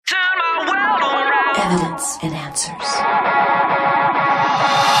Evidence and Answers.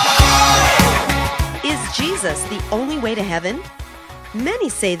 Is Jesus the only way to heaven? Many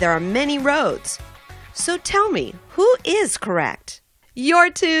say there are many roads. So tell me, who is correct?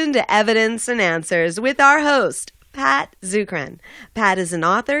 You're tuned to Evidence and Answers with our host, Pat Zukeran. Pat is an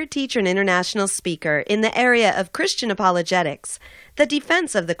author, teacher, and international speaker in the area of Christian apologetics, the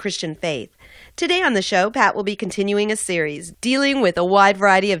defense of the Christian faith. Today on the show, Pat will be continuing a series dealing with a wide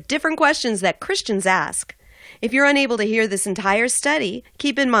variety of different questions that Christians ask. If you're unable to hear this entire study,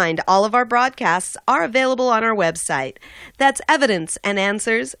 keep in mind all of our broadcasts are available on our website. That's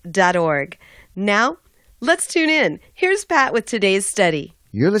evidenceandanswers.org. Now, let's tune in. Here's Pat with today's study.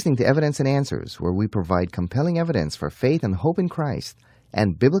 You're listening to Evidence and Answers, where we provide compelling evidence for faith and hope in Christ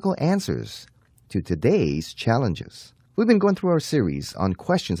and biblical answers to today's challenges. We've been going through our series on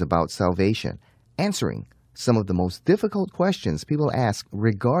questions about salvation, answering some of the most difficult questions people ask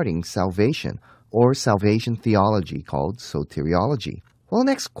regarding salvation or salvation theology called soteriology. Well,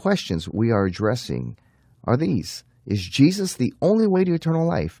 the next questions we are addressing are these. Is Jesus the only way to eternal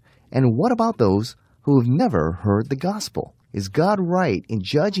life? And what about those who have never heard the gospel? Is God right in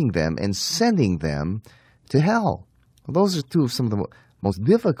judging them and sending them to hell? Well, those are two of some of the most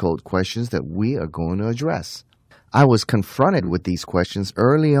difficult questions that we are going to address. I was confronted with these questions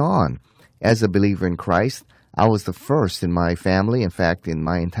early on. As a believer in Christ, I was the first in my family, in fact, in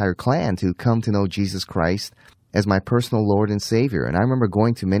my entire clan, to come to know Jesus Christ as my personal Lord and Savior. And I remember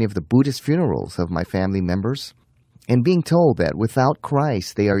going to many of the Buddhist funerals of my family members and being told that without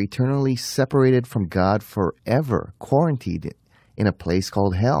Christ, they are eternally separated from God forever, quarantined in a place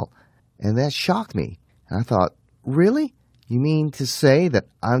called hell. And that shocked me. And I thought, really? You mean to say that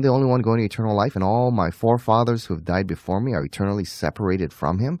I'm the only one going to eternal life and all my forefathers who have died before me are eternally separated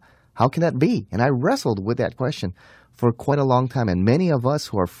from Him? How can that be? And I wrestled with that question for quite a long time. And many of us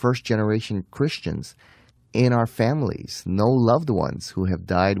who are first-generation Christians in our families know loved ones who have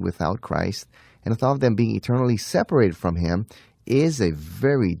died without Christ, and the thought of them being eternally separated from Him is a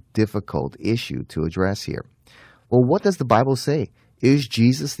very difficult issue to address here. Well, what does the Bible say? Is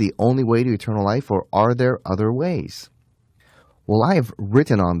Jesus the only way to eternal life, or are there other ways? Well, I have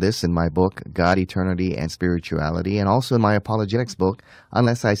written on this in my book, God, Eternity, and Spirituality, and also in my apologetics book,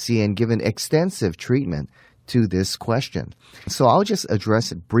 Unless I See, and given extensive treatment to this question. So I'll just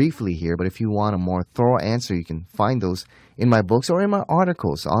address it briefly here, but if you want a more thorough answer, you can find those in my books or in my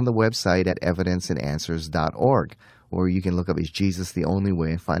articles on the website at evidenceandanswers.org, or you can look up Is Jesus the Only Way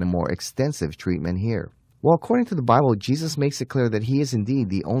and find a more extensive treatment here. Well, according to the Bible, Jesus makes it clear that He is indeed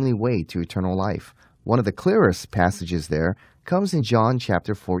the only way to eternal life. One of the clearest passages there comes in John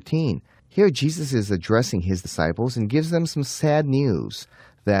chapter 14. Here Jesus is addressing His disciples and gives them some sad news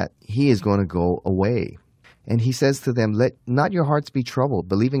that He is going to go away. And He says to them, "Let not your hearts be troubled.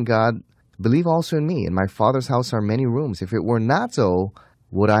 Believe in God. Believe also in me. In my Father's house are many rooms. If it were not so,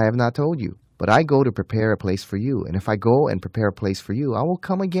 would I have not told you? But I go to prepare a place for you. And if I go and prepare a place for you, I will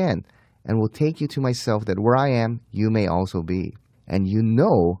come again and will take you to myself, that where I am, you may also be. And you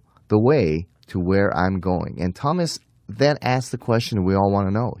know the way to where I'm going." And Thomas then asks the question we all want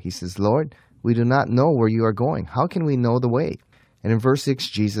to know. He says, "Lord, we do not know where you are going. How can we know the way?" And in verse 6,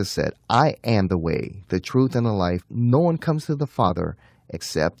 Jesus said, "I am the way, the truth, and the life. No one comes to the Father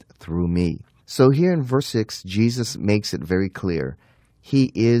except through me." So here in verse 6, Jesus makes it very clear.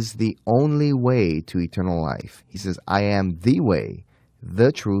 He is the only way to eternal life. He says, "I am the way,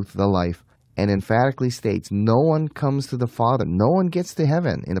 the truth, the life," and emphatically states, no one comes to the Father, no one gets to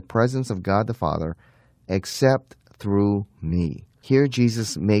heaven in the presence of God the Father except through me. Here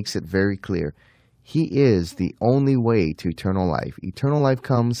Jesus makes it very clear. He is the only way to eternal life. Eternal life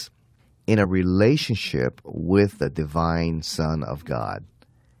comes in a relationship with the divine Son of God.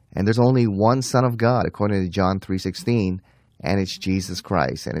 And there's only one Son of God, according to John 3:16, and it's Jesus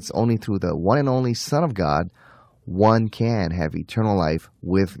Christ. And it's only through the one and only Son of God one can have eternal life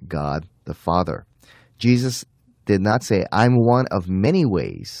with God the Father. Jesus did not say, "I'm one of many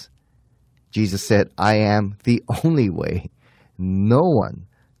ways." Jesus said, "I am the only way. No one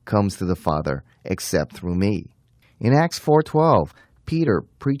comes to the Father except through me." In Acts 4:12, Peter,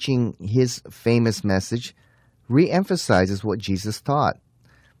 preaching his famous message, re-emphasizes what Jesus taught.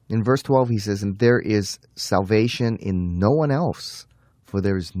 In verse 12, he says, "And there is salvation in no one else, for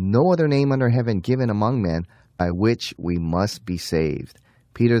there is no other name under heaven given among men by which we must be saved."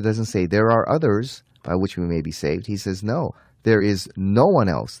 Peter doesn't say there are others by which we may be saved. He says, no, there is no one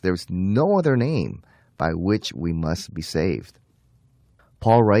else. There's no other name by which we must be saved.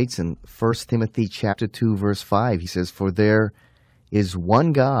 Paul writes in 1 Timothy chapter 2, verse 5, he says, "For there is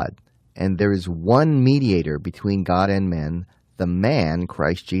one God, and there is one mediator between God and men, the man,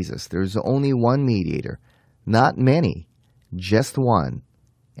 Christ Jesus. There's only one mediator, not many, just one,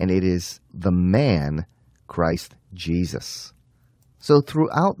 and it is the man, Christ Jesus. So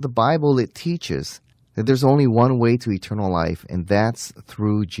throughout the Bible, it teaches that there's only one way to eternal life, and that's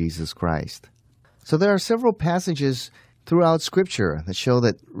through Jesus Christ. So there are several passages throughout Scripture that show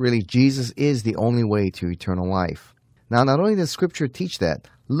that really Jesus is the only way to eternal life. Now, not only does Scripture teach that,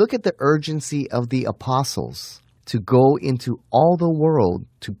 look at the urgency of the apostles to go into all the world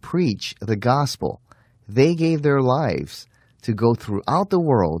to preach the gospel. They gave their lives to go throughout the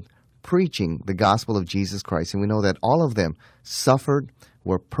world preaching the gospel of Jesus Christ. And we know that all of them suffered,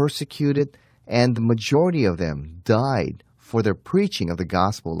 were persecuted, and the majority of them died for their preaching of the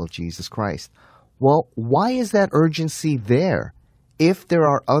gospel of Jesus Christ. Well, why is that urgency there if there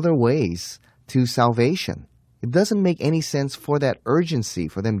are other ways to salvation? It doesn't make any sense for that urgency,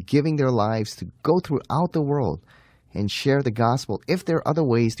 for them giving their lives to go throughout the world and share the gospel if there are other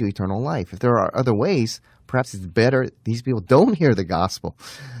ways to eternal life. If there are other ways, perhaps it's better these people don't hear the gospel.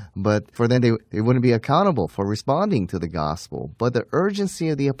 But for them, they wouldn't be accountable for responding to the gospel. But the urgency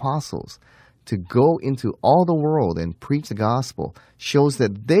of the apostles to go into all the world and preach the gospel shows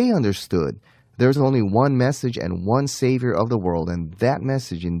that they understood there's only one message and one Savior of the world, and that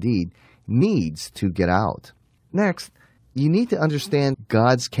message indeed needs to get out. Next, you need to understand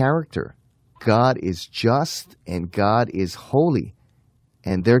God's character. God is just and God is holy,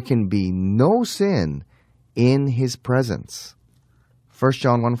 and there can be no sin in His presence. 1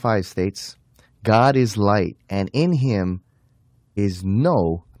 John 1:5 states, God is light, and in Him is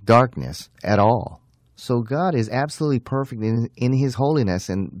no darkness at all. So God is absolutely perfect in His holiness,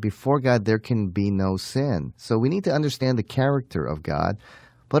 and before God there can be no sin. So we need to understand the character of God,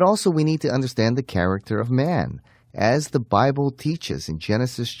 but also we need to understand the character of man. As the Bible teaches in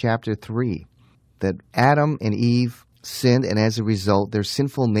Genesis chapter 3, that Adam and Eve sinned, and as a result, their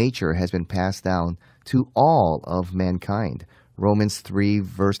sinful nature has been passed down to all of mankind. Romans 3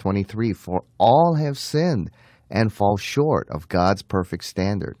 verse 23, for all have sinned and fall short of God's perfect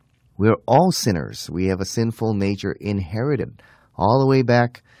standard. We're all sinners. We have a sinful nature inherited all the way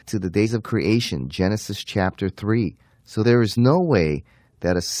back to the days of creation, Genesis chapter 3. So there is no way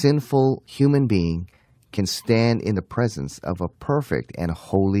that a sinful human being can stand in the presence of a perfect and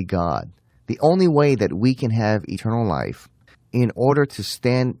holy God. The only way that we can have eternal life in order to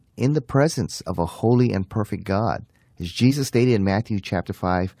stand in the presence of a holy and perfect God, as Jesus stated in Matthew chapter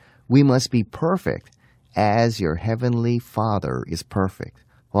 5, we must be perfect as your heavenly Father is perfect.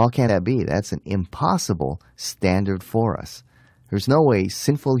 Well, how can that be? That's an impossible standard for us. There's no way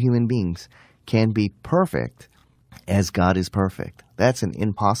sinful human beings can be perfect as God is perfect. That's an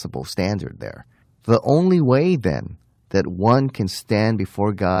impossible standard there. The only way, then, that one can stand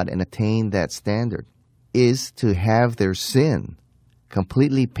before God and attain that standard is to have their sin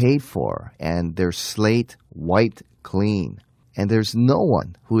completely paid for and their slate wiped clean. And there's no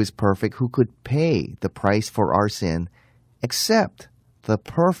one who is perfect who could pay the price for our sin except the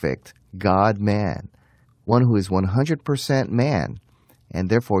perfect God-man, one who is 100% man, and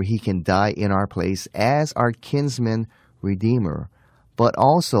therefore He can die in our place as our kinsman redeemer, but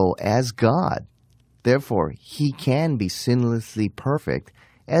also as God. Therefore, He can be sinlessly perfect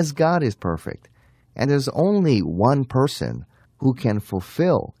as God is perfect. And there's only one person who can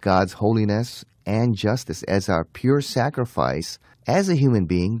fulfill God's holiness and justice as our pure sacrifice as a human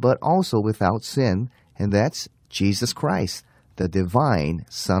being, but also without sin, and that's Jesus Christ, the divine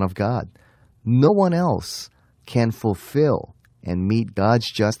Son of God. No one else can fulfill and meet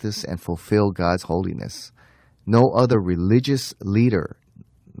God's justice and fulfill God's holiness. No other religious leader,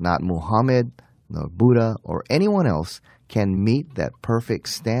 not Muhammad, nor Buddha, or anyone else, can meet that perfect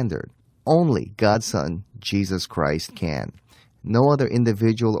standard. Only God's Son, Jesus Christ, can. No other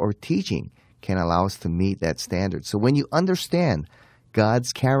individual or teaching can allow us to meet that standard. So when you understand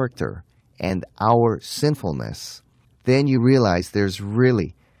God's character and our sinfulness, then you realize there's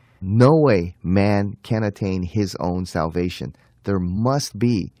really no way man can attain his own salvation. There must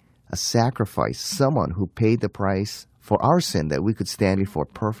be a sacrifice, someone who paid the price for our sin that we could stand before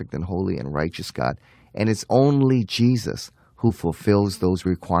perfect and holy and righteous God. And it's only Jesus who fulfills those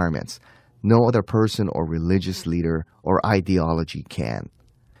requirements. No other person or religious leader or ideology can.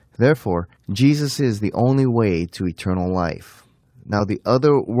 Therefore, Jesus is the only way to eternal life. Now, the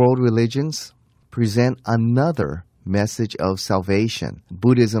other world religions present another message of salvation.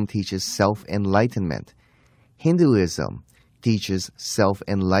 Buddhism teaches self-enlightenment. Hinduism teaches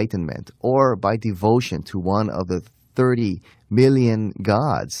self-enlightenment, or by devotion to one of the 30 million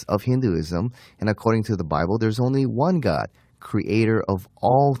gods of Hinduism. And according to the Bible, there's only one God, creator of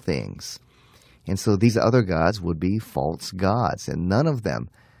all things. And so these other gods would be false gods, and none of them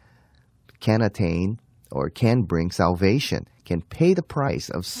can attain or can bring salvation, can pay the price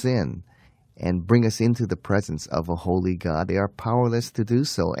of sin and bring us into the presence of a holy God. They are powerless to do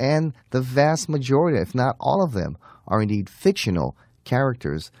so. And the vast majority, if not all of them, are indeed fictional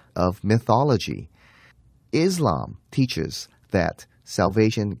characters of mythology. Islam teaches that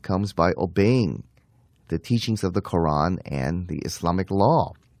salvation comes by obeying the teachings of the Quran and the Islamic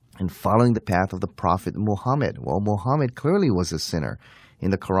law and following the path of the Prophet Muhammad. Well, Muhammad clearly was a sinner. In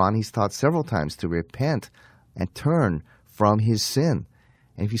the Quran, he's taught several times to repent and turn from his sin.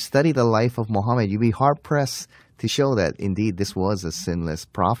 And if you study the life of Muhammad, you'd be hard-pressed to show that, indeed, this was a sinless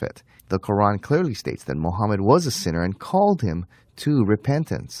prophet. The Quran clearly states that Muhammad was a sinner and called him to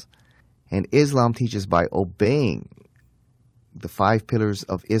repentance. And Islam teaches by obeying the 5 pillars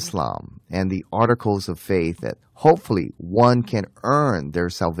of Islam and the articles of faith that hopefully one can earn their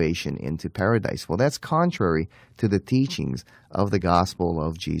salvation into paradise. Well, that's contrary to the teachings of the gospel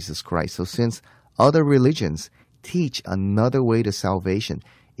of Jesus Christ. So since other religions teach another way to salvation,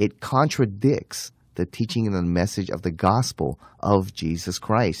 it contradicts the teaching and the message of the gospel of Jesus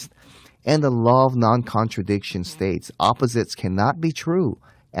Christ. And the law of non-contradiction states opposites cannot be true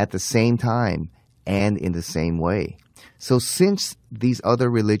at the same time and in the same way. So since these other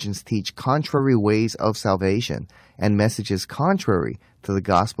religions teach contrary ways of salvation and messages contrary to the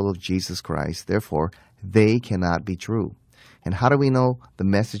gospel of Jesus Christ, therefore, they cannot be true. And how do we know the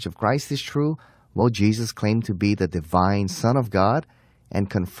message of Christ is true? Well, Jesus claimed to be the divine Son of God and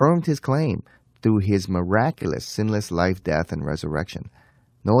confirmed his claim through his miraculous, sinless life, death, and resurrection.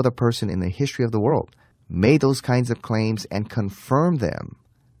 No other person in the history of the world made those kinds of claims and confirmed them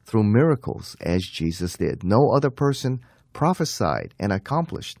through miracles as Jesus did. No other person prophesied and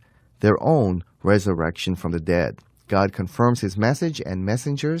accomplished their own resurrection from the dead. God confirms his message and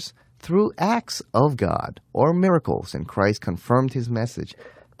messengers through acts of God or miracles, and Christ confirmed his message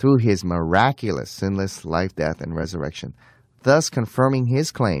through his miraculous, sinless life, death, and resurrection, thus confirming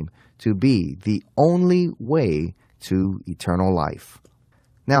his claim to be the only way to eternal life.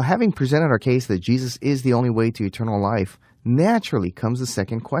 Now, having presented our case that Jesus is the only way to eternal life, naturally comes the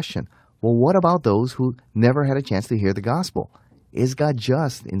second question. Well, what about those who never had a chance to hear the gospel? Is God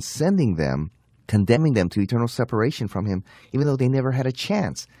just in sending them, condemning them to eternal separation from him, even though they never had a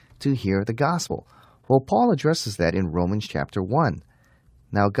chance to hear the gospel? Well, Paul addresses that in Romans chapter 1.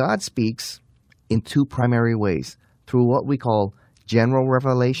 Now, God speaks in 2 primary ways, through what we call general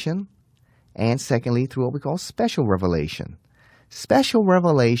revelation, and secondly, through what we call special revelation. Special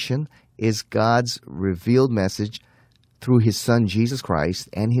revelation is God's revealed message through his Son, Jesus Christ,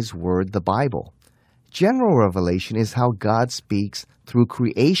 and his Word, the Bible. General revelation is how God speaks through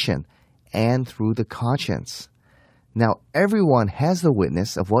creation and through the conscience. Now, everyone has the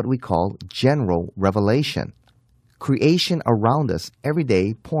witness of what we call general revelation. Creation around us every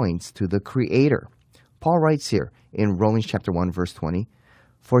day points to the Creator. Paul writes here in Romans chapter 1, verse 20,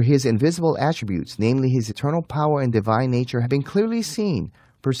 "For his invisible attributes, namely his eternal power and divine nature, have been clearly seen,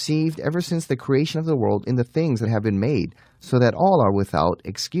 perceived ever since the creation of the world in the things that have been made, so that all are without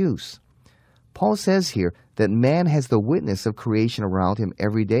excuse." Paul says here that man has the witness of creation around him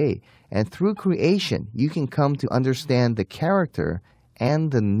every day, and through creation you can come to understand the character and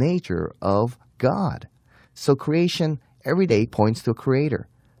the nature of God. So creation every day points to a creator.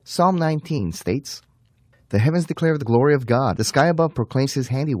 Psalm 19 states, "The heavens declare the glory of God. The sky above proclaims his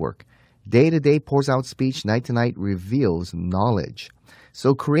handiwork. Day to day pours out speech. Night to night reveals knowledge."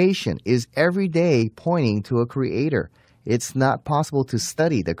 So creation is every day pointing to a creator. It's not possible to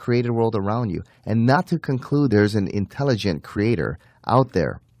study the created world around you and not to conclude there's an intelligent creator out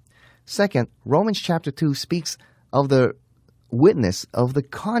there. Second, Romans chapter 2 speaks of the witness of the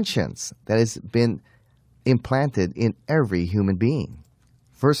conscience that has been implanted in every human being.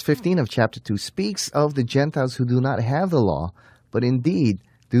 Verse 15 of chapter 2 speaks of the Gentiles who do not have the law, but indeed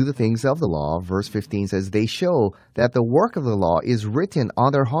do the things of the law. Verse 15 says, "They show that the work of the law is written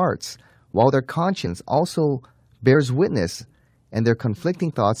on their hearts, while their conscience also bears witness, and their conflicting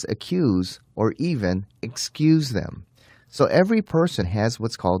thoughts accuse or even excuse them." So every person has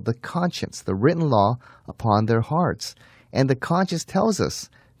what's called the conscience, the written law upon their hearts. And the conscience tells us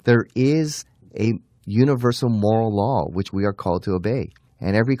there is a universal moral law which we are called to obey.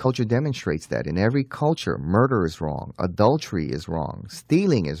 And every culture demonstrates that. In every culture, murder is wrong, adultery is wrong,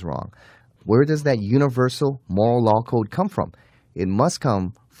 stealing is wrong. Where does that universal moral law code come from? It must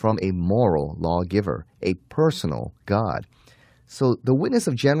come from a moral lawgiver, a personal God. So the witness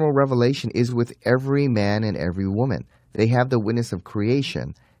of general revelation is with every man and every woman. They have the witness of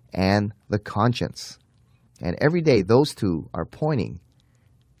creation and the conscience. And every day those two are pointing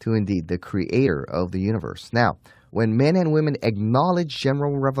to indeed the creator of the universe. Now, when men and women acknowledge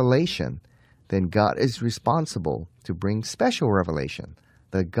general revelation, then God is responsible to bring special revelation,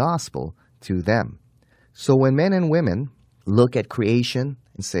 the gospel, to them. So when men and women look at creation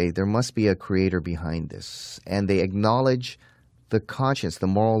and say there must be a creator behind this, and they acknowledge the conscience, the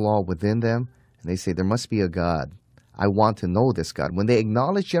moral law within them, and they say there must be a God, I want to know this God. When they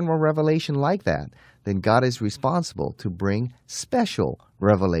acknowledge general revelation like that, then God is responsible to bring special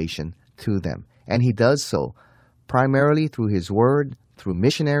revelation to them. And He does so primarily through His Word, through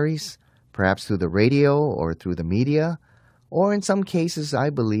missionaries, perhaps through the radio or through the media, or in some cases, I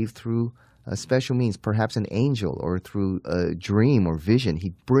believe, through a special means, perhaps an angel or through a dream or vision.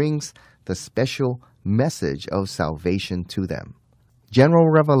 He brings the special message of salvation to them. General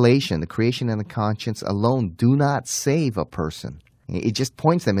revelation, the creation and the conscience alone do not save a person. It just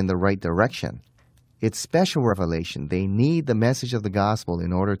points them in the right direction. It's special revelation. They need the message of the gospel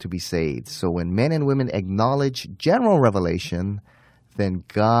in order to be saved. So when men and women acknowledge general revelation, then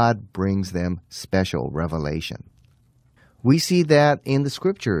God brings them special revelation. We see that in the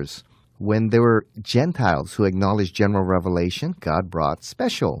scriptures. When there were Gentiles who acknowledged general revelation, God brought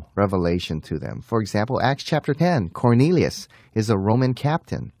special revelation to them. For example, Acts chapter 10, Cornelius is a Roman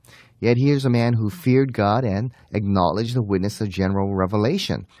captain. Yet here's a man who feared God and acknowledged the witness of general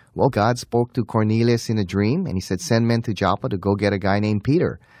revelation. Well, God spoke to Cornelius in a dream, and He said, send men to Joppa to go get a guy named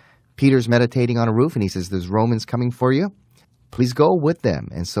Peter. Peter's meditating on a roof, and he says, there's Romans coming for you. Please go with them.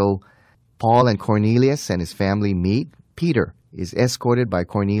 And so Paul and Cornelius and his family meet. Peter is escorted by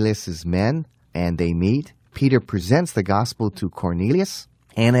Cornelius' men, and they meet. Peter presents the gospel to Cornelius,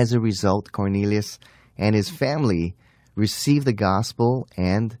 and as a result, Cornelius and his family receive the gospel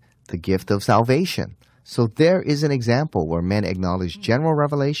and the gift of salvation. So there is an example where men acknowledge general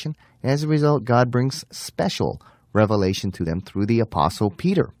revelation, and as a result, God brings special revelation to them through the Apostle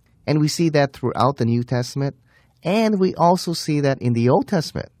Peter. And we see that throughout the New Testament, and we also see that in the Old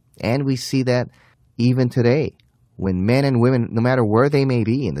Testament, and we see that even today. When men and women, no matter where they may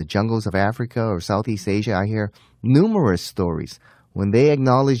be, in the jungles of Africa or Southeast Asia, I hear numerous stories. When they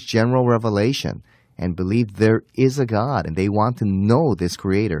acknowledge general revelation and believe there is a God and they want to know this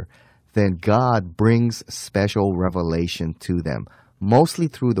Creator, then God brings special revelation to them, mostly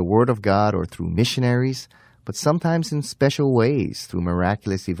through the Word of God or through missionaries, but sometimes in special ways, through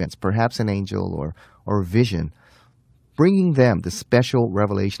miraculous events, perhaps an angel or vision, bringing them the special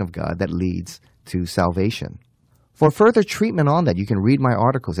revelation of God that leads to salvation. For further treatment on that, you can read my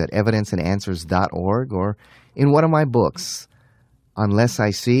articles at evidenceandanswers.org or in one of my books, Unless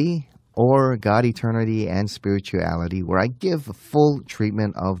I See or God, Eternity, and Spirituality, where I give a full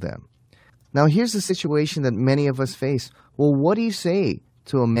treatment of them. Now, here's the situation that many of us face. Well, what do you say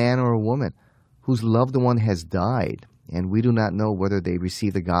to a man or a woman whose loved one has died, and we do not know whether they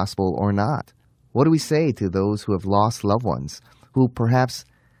receive the gospel or not? What do we say to those who have lost loved ones, who perhaps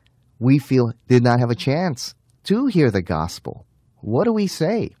we feel did not have a chance to hear the gospel? What do we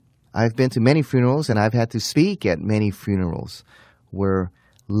say? I've been to many funerals, and I've had to speak at many funerals where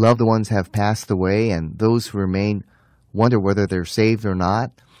loved ones have passed away, and those who remain wonder whether they're saved or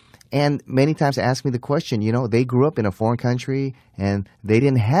not. And many times ask me the question, they grew up in a foreign country, and they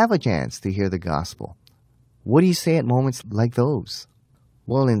didn't have a chance to hear the gospel. What do you say at moments like those?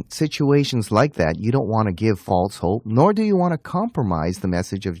 Well, in situations like that, you don't want to give false hope, nor do you want to compromise the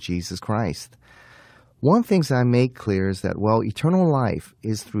message of Jesus Christ. One thing I make clear is that, eternal life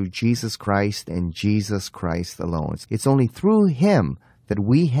is through Jesus Christ and Jesus Christ alone. It's only through Him that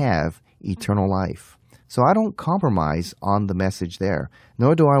we have eternal life. So I don't compromise on the message there,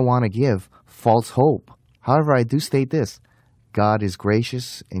 nor do I want to give false hope. However, I do state this: God is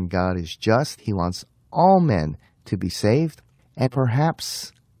gracious and God is just. He wants all men to be saved. And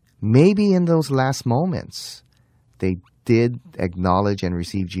perhaps, maybe in those last moments, they did acknowledge and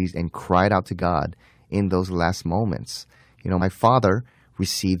receive Jesus and cried out to God in those last moments. My father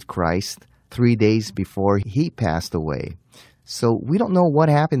received Christ 3 days before he passed away. So we don't know what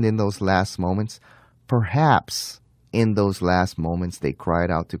happened in those last moments. Perhaps in those last moments they cried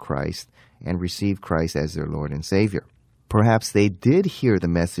out to Christ and received Christ as their Lord and Savior. Perhaps they did hear the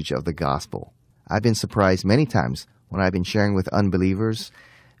message of the gospel. I've been surprised many times when I've been sharing with unbelievers,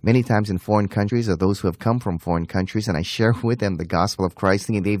 many times in foreign countries or those who have come from foreign countries, and I share with them the gospel of Christ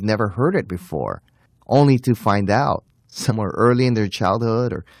thinking they've never heard it before, only to find out somewhere early in their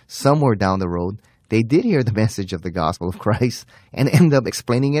childhood or somewhere down the road, they did hear the message of the gospel of Christ and end up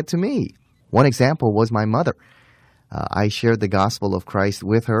explaining it to me. One example was my mother. I shared the gospel of Christ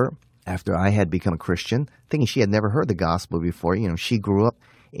with her after I had become a Christian, thinking she had never heard the gospel before. She grew up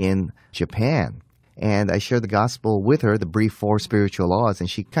in Japan. And I shared the gospel with her, the brief 4 spiritual laws, and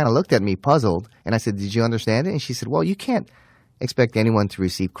she kind of looked at me puzzled. And I said, did you understand it? And she said, well, you can't expect anyone to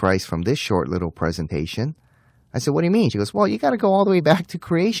receive Christ from this short little presentation. I said, what do you mean? She goes, well, you got to go all the way back to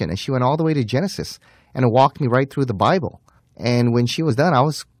creation. And she went all the way to Genesis and walked me right through the Bible. And when she was done, I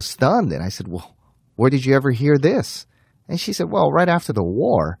was stunned. And I said, well, where did you ever hear this? And she said, well, right after the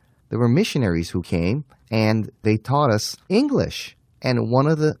war, there were missionaries who came and they taught us English. And one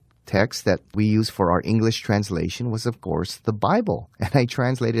of the texts that we use for our English translation was, of course, the Bible. And I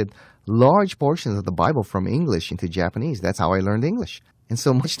translated large portions of the Bible from English into Japanese. That's how I learned English. And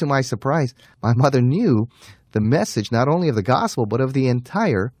so much to my surprise, my mother knew the message not only of the gospel, but of the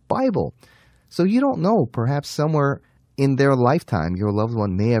entire Bible. So you don't know, perhaps somewhere in their lifetime, your loved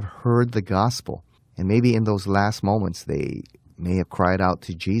one may have heard the gospel. And maybe in those last moments, they may have cried out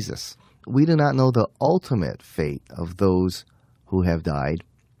to Jesus. We do not know the ultimate fate of those who have died.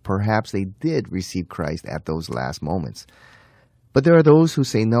 Perhaps they did receive Christ at those last moments. But there are those who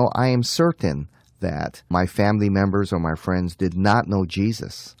say, no, I am certain that my family members or my friends did not know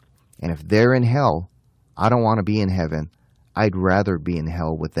Jesus. And if they're in hell, I don't want to be in heaven. I'd rather be in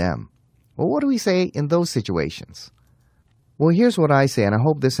hell with them. Well, what do we say in those situations? Well, here's what I say, and I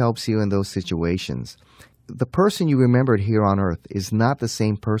hope this helps you in those situations. The person you remembered here on earth is not the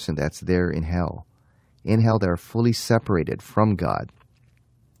same person that's there in hell. In hell, they're fully separated from God,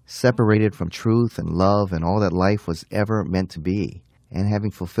 separated from truth and love and all that life was ever meant to be. And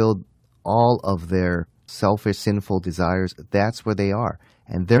having fulfilled all of their selfish, sinful desires, that's where they are.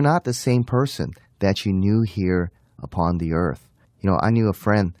 And they're not the same person that you knew here upon the earth. You know, I knew a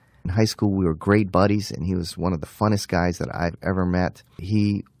friend in high school. We were great buddies, and he was one of the funnest guys that I've ever met.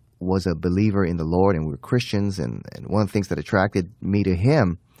 He was a believer in the Lord, and we were Christians. And one of the things that attracted me to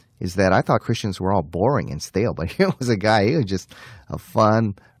him is that I thought Christians were all boring and stale. But here was a guy, he was just a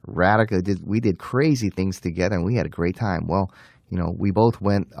fun, radical. We did crazy things together, and we had a great time. Well, you know, we both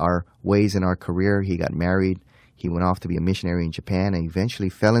went our ways in our career. He got married. He went off to be a missionary in Japan and eventually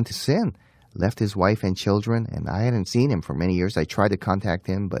fell into sin, left his wife and children, and I hadn't seen him for many years. I tried to contact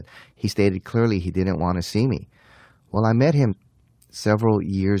him, but he stated clearly he didn't want to see me. Well, I met him several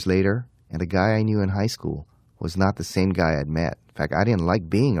years later, and the guy I knew in high school was not the same guy I'd met. In fact, I didn't like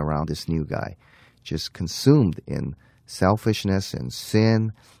being around this new guy, just consumed in selfishness and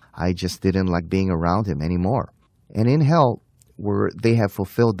sin. I just didn't like being around him anymore. And in hell, where they have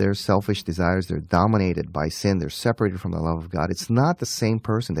fulfilled their selfish desires, they're dominated by sin, they're separated from the love of God. It's not the same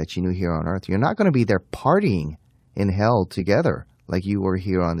person that you knew here on earth. You're not going to be there partying in hell together like you were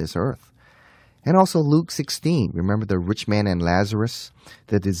here on this earth. And also Luke 16, remember the rich man and Lazarus?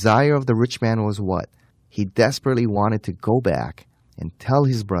 The desire of the rich man was what? He desperately wanted to go back and tell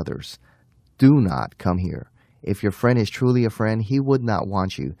his brothers, do not come here. If your friend is truly a friend, he would not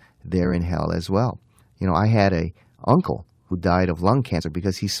want you there in hell as well. You know, I had an uncle who died of lung cancer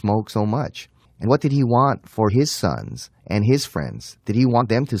because he smoked so much. And what did he want for his sons and his friends? Did he want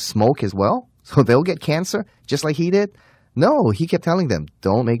them to smoke as well, so they'll get cancer just like he did? No, he kept telling them,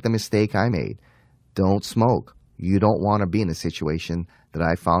 don't make the mistake I made. Don't smoke. You don't want to be in a situation that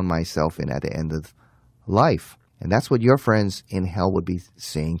I found myself in at the end of life. And that's what your friends in hell would be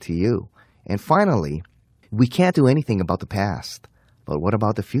saying to you. And finally, we can't do anything about the past. But what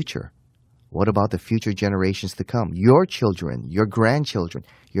about the future? What about the future generations to come? Your children, your grandchildren,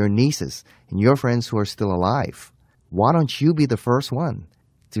 your nieces, and your friends who are still alive. Why don't you be the first one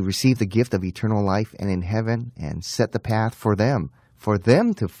to receive the gift of eternal life and in heaven and set the path for them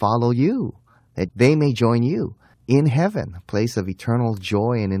to follow you, that they may join you in heaven, a place of eternal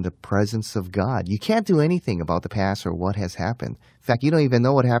joy and in the presence of God. You can't do anything about the past or what has happened. In fact, you don't even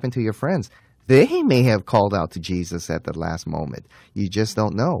know what happened to your friends. They may have called out to Jesus at the last moment. You just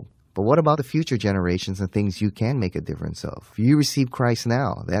don't know. But what about the future generations and things you can make a difference of? If you receive Christ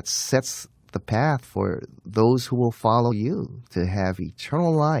now, that sets the path for those who will follow you to have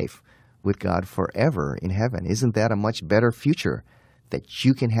eternal life with God forever in heaven. Isn't that a much better future that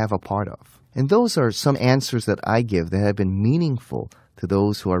you can have a part of? And those are some answers that I give that have been meaningful to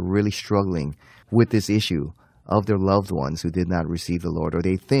those who are really struggling with this issue of their loved ones who did not receive the Lord or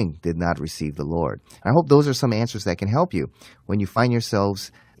they think did not receive the Lord. I hope those are some answers that can help you when you find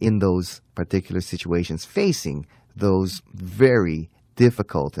yourselves in those particular situations, facing those very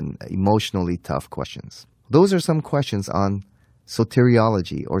difficult and emotionally tough questions. Those are some questions on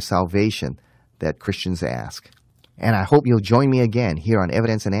soteriology or salvation that Christians ask. And I hope you'll join me again here on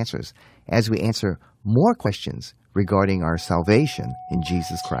Evidence and Answers as we answer more questions regarding our salvation in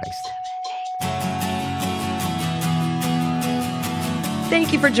Jesus Christ.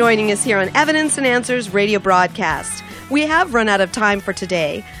 Thank you for joining us here on Evidence and Answers radio broadcast. We have run out of time for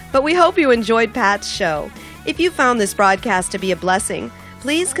today, but we hope you enjoyed Pat's show. If you found this broadcast to be a blessing,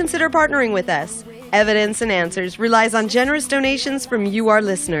 please consider partnering with us. Evidence and Answers relies on generous donations from you, our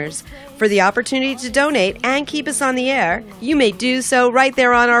listeners. For the opportunity to donate and keep us on the air, you may do so right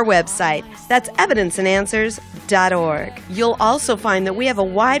there on our website. That's evidenceandanswers.org. You'll also find that we have a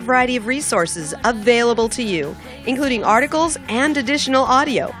wide variety of resources available to you, including articles and additional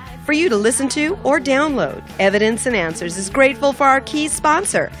audio for you to listen to or download. Evidence and Answers is grateful for our key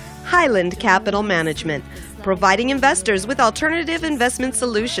sponsor, Highland Capital Management, providing investors with alternative investment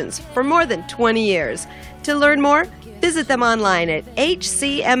solutions for more than 20 years. To learn more, visit them online at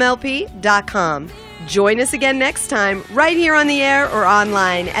hcmlp.com. Join us again next time, right here on the air or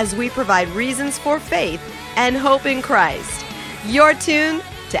online, as we provide reasons for faith and hope in Christ. You're tuned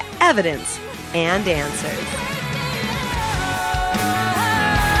to Evidence and Answers.